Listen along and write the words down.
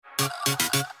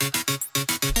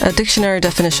A dictionary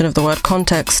definition of the word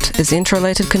context is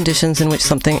interrelated conditions in which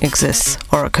something exists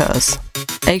or occurs.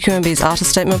 AQMB's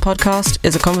Artist Statement podcast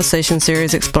is a conversation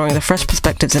series exploring the fresh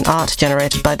perspectives in art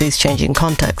generated by these changing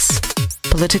contexts.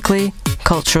 Politically,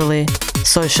 culturally,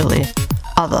 socially,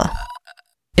 other.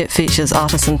 It features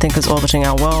artists and thinkers orbiting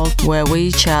our world, where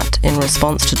we chat in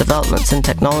response to developments in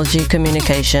technology,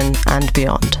 communication, and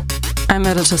beyond. I'm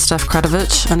editor Steph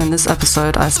Kredovich, and in this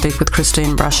episode I speak with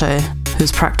Christine Brachet,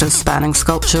 whose practice spanning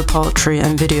sculpture, poetry,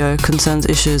 and video concerns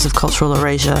issues of cultural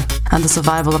erasure and the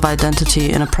survival of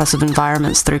identity in oppressive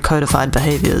environments through codified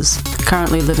behaviours.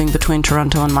 Currently living between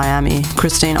Toronto and Miami,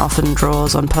 Christine often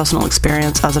draws on personal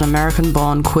experience as an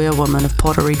American-born queer woman of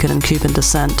Puerto Rican and Cuban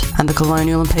descent, and the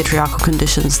colonial and patriarchal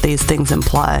conditions these things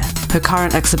imply. Her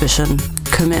current exhibition,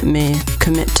 Commit Me,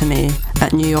 Commit to Me,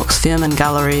 at New York's Fearman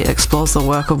Gallery explores the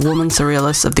work of woman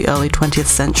surrealists of the early 20th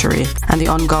century and the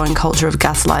ongoing culture of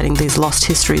gaslighting these lost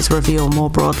histories reveal more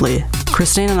broadly.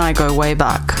 Christine and I go way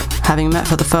back, having met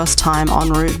for the first time en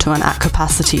route to an At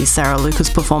Capacity Sarah Lucas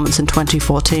performance in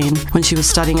 2014 when she was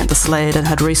studying at the Slade and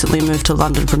had recently moved to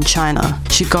London from China.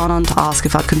 She'd gone on to ask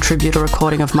if I'd contribute a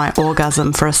recording of my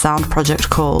orgasm for a sound project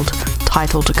called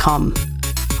Title to Come.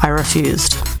 I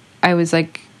refused. I was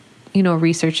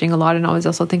researching a lot, and I was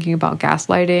also thinking about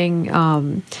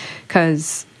gaslighting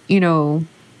because,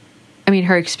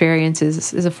 her experience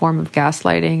is a form of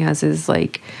gaslighting, as is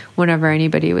whenever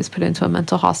anybody was put into a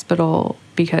mental hospital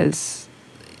because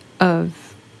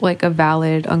of a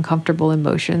valid, uncomfortable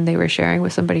emotion they were sharing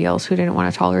with somebody else who didn't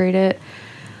want to tolerate it.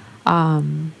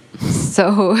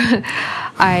 So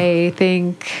I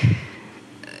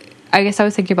guess I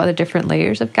was thinking about the different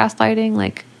layers of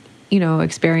gaslighting,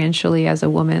 experientially as a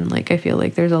woman, I feel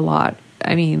like there's a lot,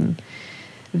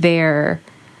 there.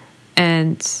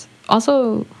 And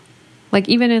also,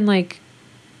 even in,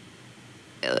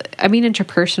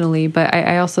 interpersonally, but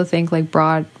I also think,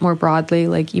 more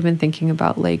broadly, even thinking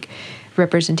about,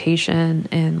 representation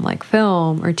in,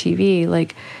 film or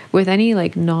TV, with any,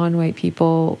 non-white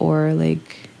people or,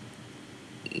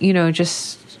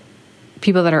 just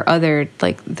people that are othered,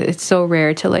 it's so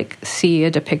rare to, see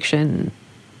a depiction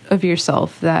of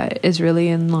yourself that is really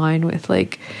in line with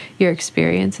your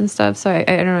experience and stuff. So I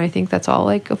don't know, I think that's all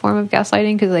a form of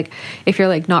gaslighting, because if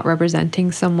you're not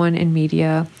representing someone in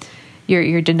media,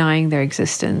 you're denying their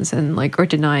existence and or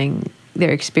denying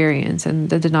their experience, and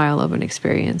the denial of an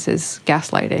experience is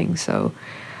gaslighting. So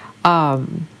I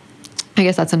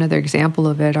guess that's another example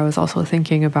of it. I was also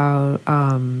thinking about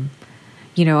how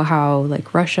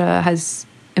Russia has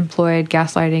employed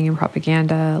gaslighting and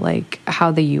propaganda,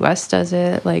 how the US does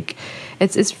it.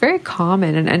 It's very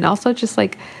common, and also just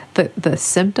the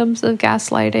symptoms of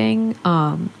gaslighting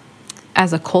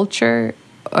as a culture,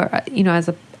 or as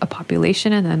a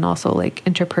population, and then also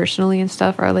interpersonally and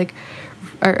stuff are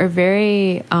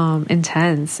very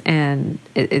intense, and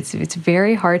it's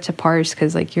very hard to parse,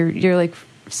 because you're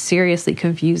seriously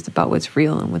confused about what's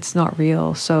real and what's not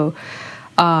real. So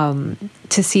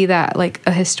to see that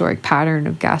a historic pattern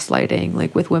of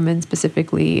gaslighting, with women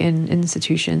specifically in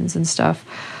institutions and stuff,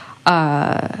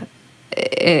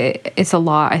 it's a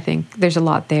lot. I think there's a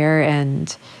lot there,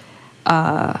 and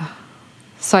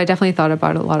so I definitely thought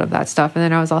about a lot of that stuff. And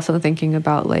then I was also thinking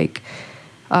about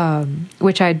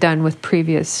which I had done with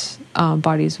previous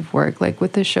bodies of work,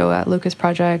 with the show at Lucas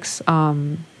Projects. That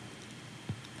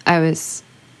was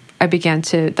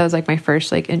my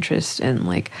first interest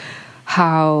in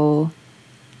how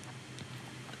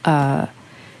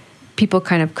people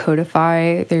kind of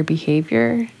codify their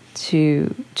behavior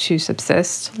to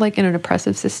subsist in an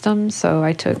oppressive system. So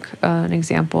I took an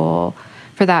example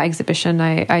for that exhibition.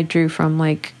 I drew from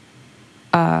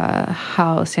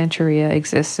how Santeria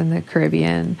exists in the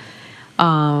Caribbean,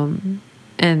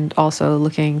 and also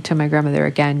looking to my grandmother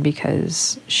again,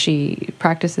 because she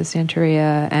practices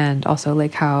Santeria, and also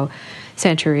how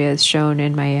Santeria is shown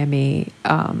in Miami,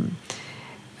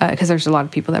 because there's a lot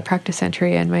of people that practice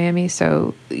Santeria in Miami.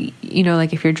 So,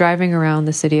 if you're driving around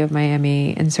the city of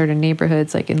Miami in certain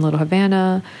neighborhoods, in Little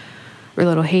Havana or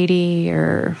Little Haiti,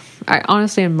 or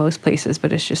honestly in most places,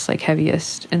 but it's just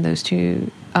heaviest in those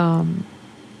two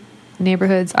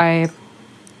neighborhoods,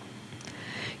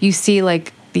 you see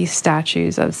these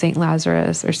statues of Saint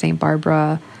Lazarus or Saint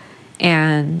Barbara,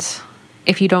 and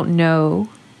if you don't know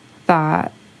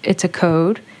that it's a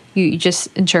code, you just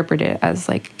interpret it as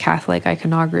Catholic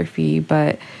iconography,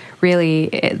 but really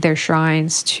they're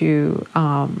shrines to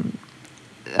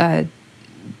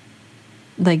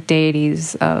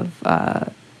deities of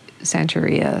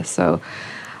Santeria. So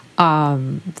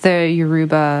the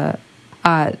Yoruba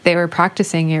they were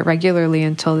practicing it regularly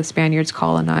until the Spaniards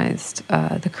colonized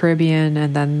the Caribbean,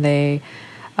 and then they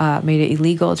made it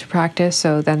illegal to practice.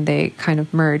 So then they kind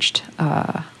of merged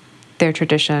their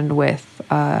tradition with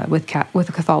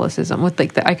Catholicism, with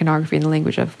like the iconography and the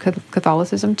language of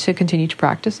Catholicism to continue to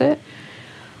practice it.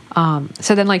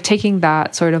 So then, like, taking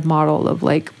that sort of model of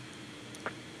like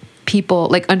people,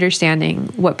 like understanding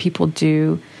what people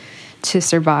do to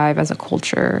survive as a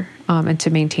culture, and to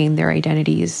maintain their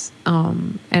identities,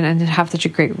 and have such a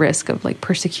great risk of like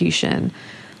persecution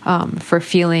for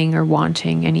feeling or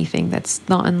wanting anything that's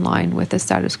not in line with the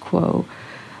status quo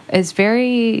is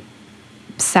very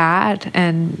sad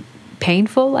and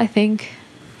painful, I think,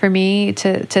 for me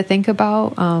to think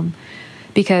about,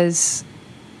 because,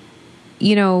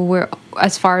 you know, we're,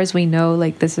 as far as we know,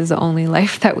 like, this is the only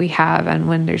life that we have. And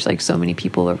when there's like so many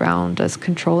people around us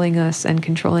controlling us and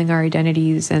controlling our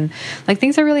identities, and like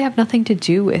things that really have nothing to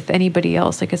do with anybody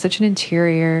else, like it's such an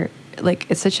interior, like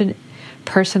it's such a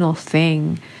personal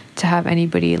thing to have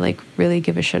anybody like really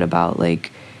give a shit about,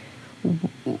 like,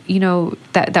 you know,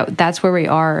 that's where we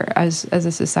are as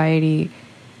a society.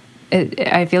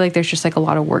 I feel like there's just like a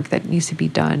lot of work that needs to be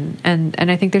done, and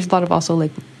I think there's a lot of also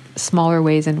like smaller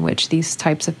ways in which these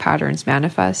types of patterns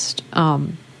manifest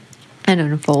and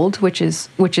unfold, which is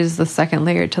the second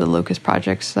layer to the Locust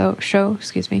Project show.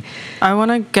 Excuse me. I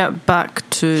want to get back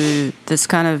to this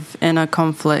kind of inner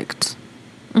conflict.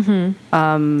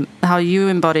 Mm-hmm. How you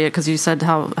embody it, because you said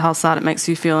how sad it makes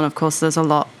you feel, and of course there's a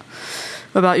lot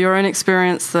about your own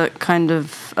experience that kind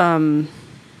of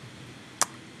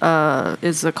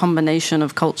is a combination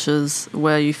of cultures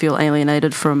where you feel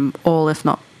alienated from all, if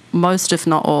not most, if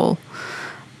not all.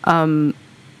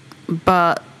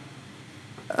 But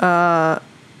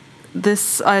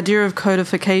this idea of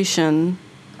codification,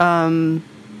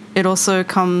 it also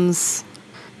comes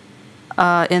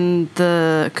in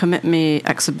the Commit Me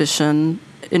exhibition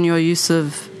in your use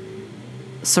of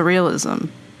surrealism.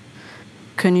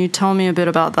 Can you tell me a bit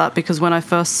about that? Because when I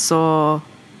first saw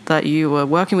that you were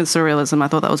working with surrealism, I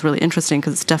thought that was really interesting,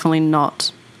 because it's definitely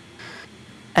not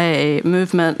a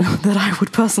movement that I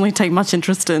would personally take much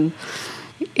interest in.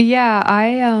 Yeah,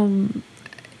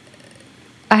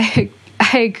 I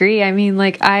agree. I mean,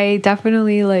 like, I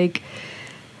definitely, like,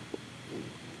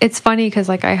 it's funny because,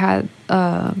 like, I had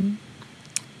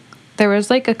there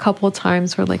was like a couple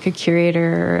times where like a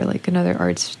curator or like another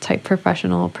arts type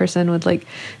professional person would like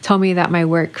tell me that my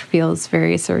work feels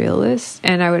very surrealist,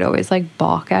 and I would always like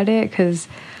balk at it because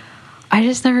I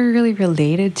just never really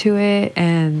related to it.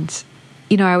 And,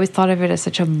 you know, I always thought of it as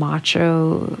such a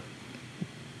macho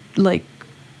like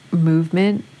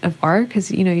movement of art,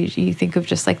 because, you know, you think of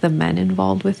just like the men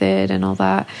involved with it and all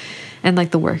that, and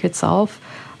like the work itself.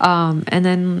 And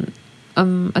then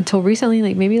until recently,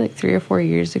 like maybe like 3 or 4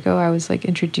 years ago, I was like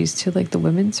introduced to like the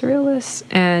women surrealists,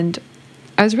 and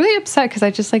I was really upset because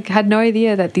I just like had no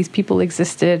idea that these people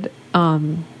existed.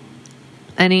 And,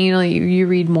 you know, you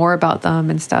read more about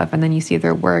them and stuff, and then you see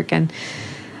their work, and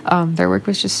their work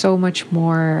was just so much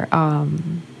more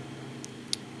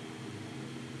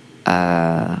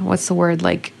what's the word,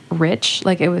 like rich.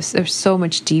 Like it was so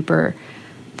much deeper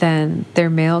than their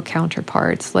male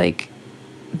counterparts. Like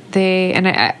they, and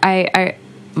I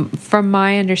from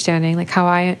my understanding, like how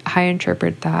I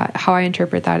interpret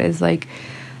that is like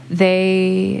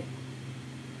the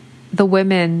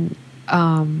women,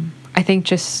 I think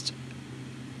just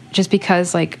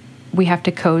because like we have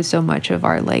to code so much of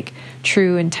our like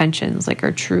true intentions, like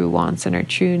our true wants and our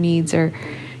true needs, or,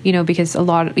 you know, because a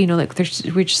lot of, you know, like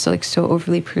we're just like so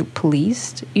overly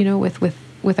policed, you know,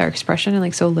 with our expression, and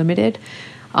like so limited,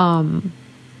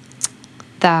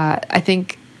 that I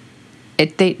think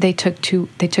they took to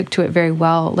it very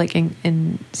well, like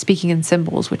in speaking in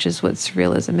symbols, which is what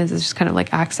surrealism is. It's just kind of like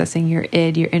accessing your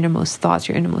id, your innermost thoughts,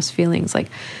 your innermost feelings, like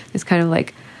this kind of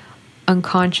like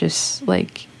unconscious,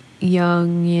 like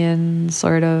Jungian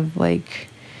sort of like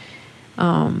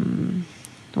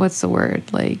what's the word,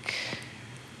 like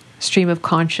stream of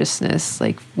consciousness,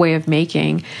 like way of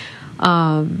making,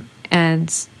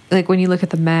 and like when you look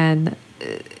at the men,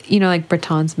 you know, like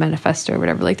Breton's manifesto or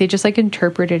whatever, like they just like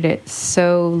interpreted it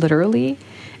so literally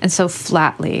and so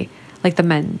flatly, like the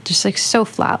men just like so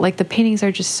flat, like the paintings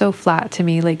are just so flat to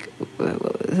me, like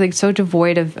so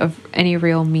devoid of any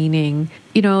real meaning,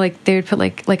 you know, like they would put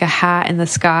like a hat in the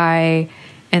sky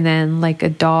and then like a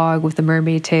dog with a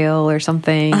mermaid tail or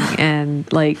something,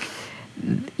 and like,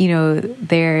 you know,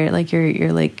 they're like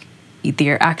you're like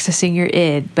you're accessing your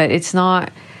id, but it's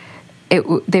not.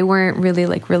 They weren't really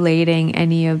like relating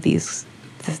any of these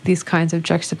kinds of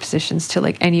juxtapositions to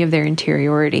like any of their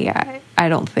interiority. I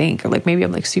don't think, or like maybe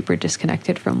I'm like super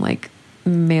disconnected from like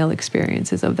male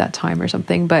experiences of that time or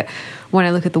something. But when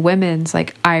I look at the women's,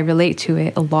 like, I relate to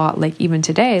it a lot. Like, even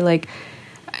today, like,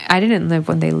 I didn't live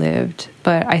when they lived,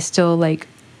 but I still like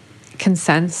can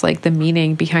sense like the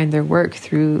meaning behind their work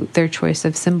through their choice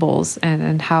of symbols,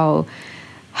 and how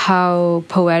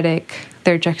poetic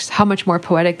how much more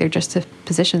poetic their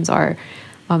juxtapositions are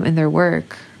in their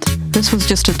work. This was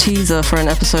just a teaser for an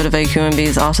episode of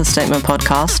AQNB's Artist Statement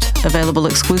podcast, available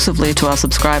exclusively to our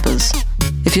subscribers.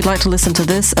 If you'd like to listen to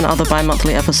this and other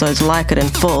bi-monthly episodes like it in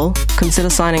full,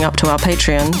 consider signing up to our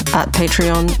Patreon at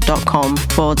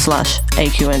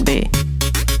patreon.com/AQNB.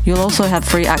 You'll also have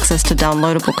free access to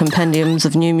downloadable compendiums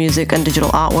of new music and digital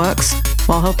artworks,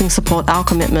 while helping support our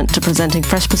commitment to presenting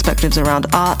fresh perspectives around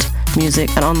art,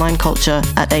 music, and online culture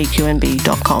at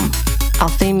aqnb.com. Our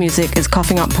theme music is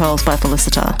Coughing Up Pearls by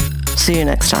Felicita. See you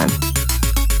next time.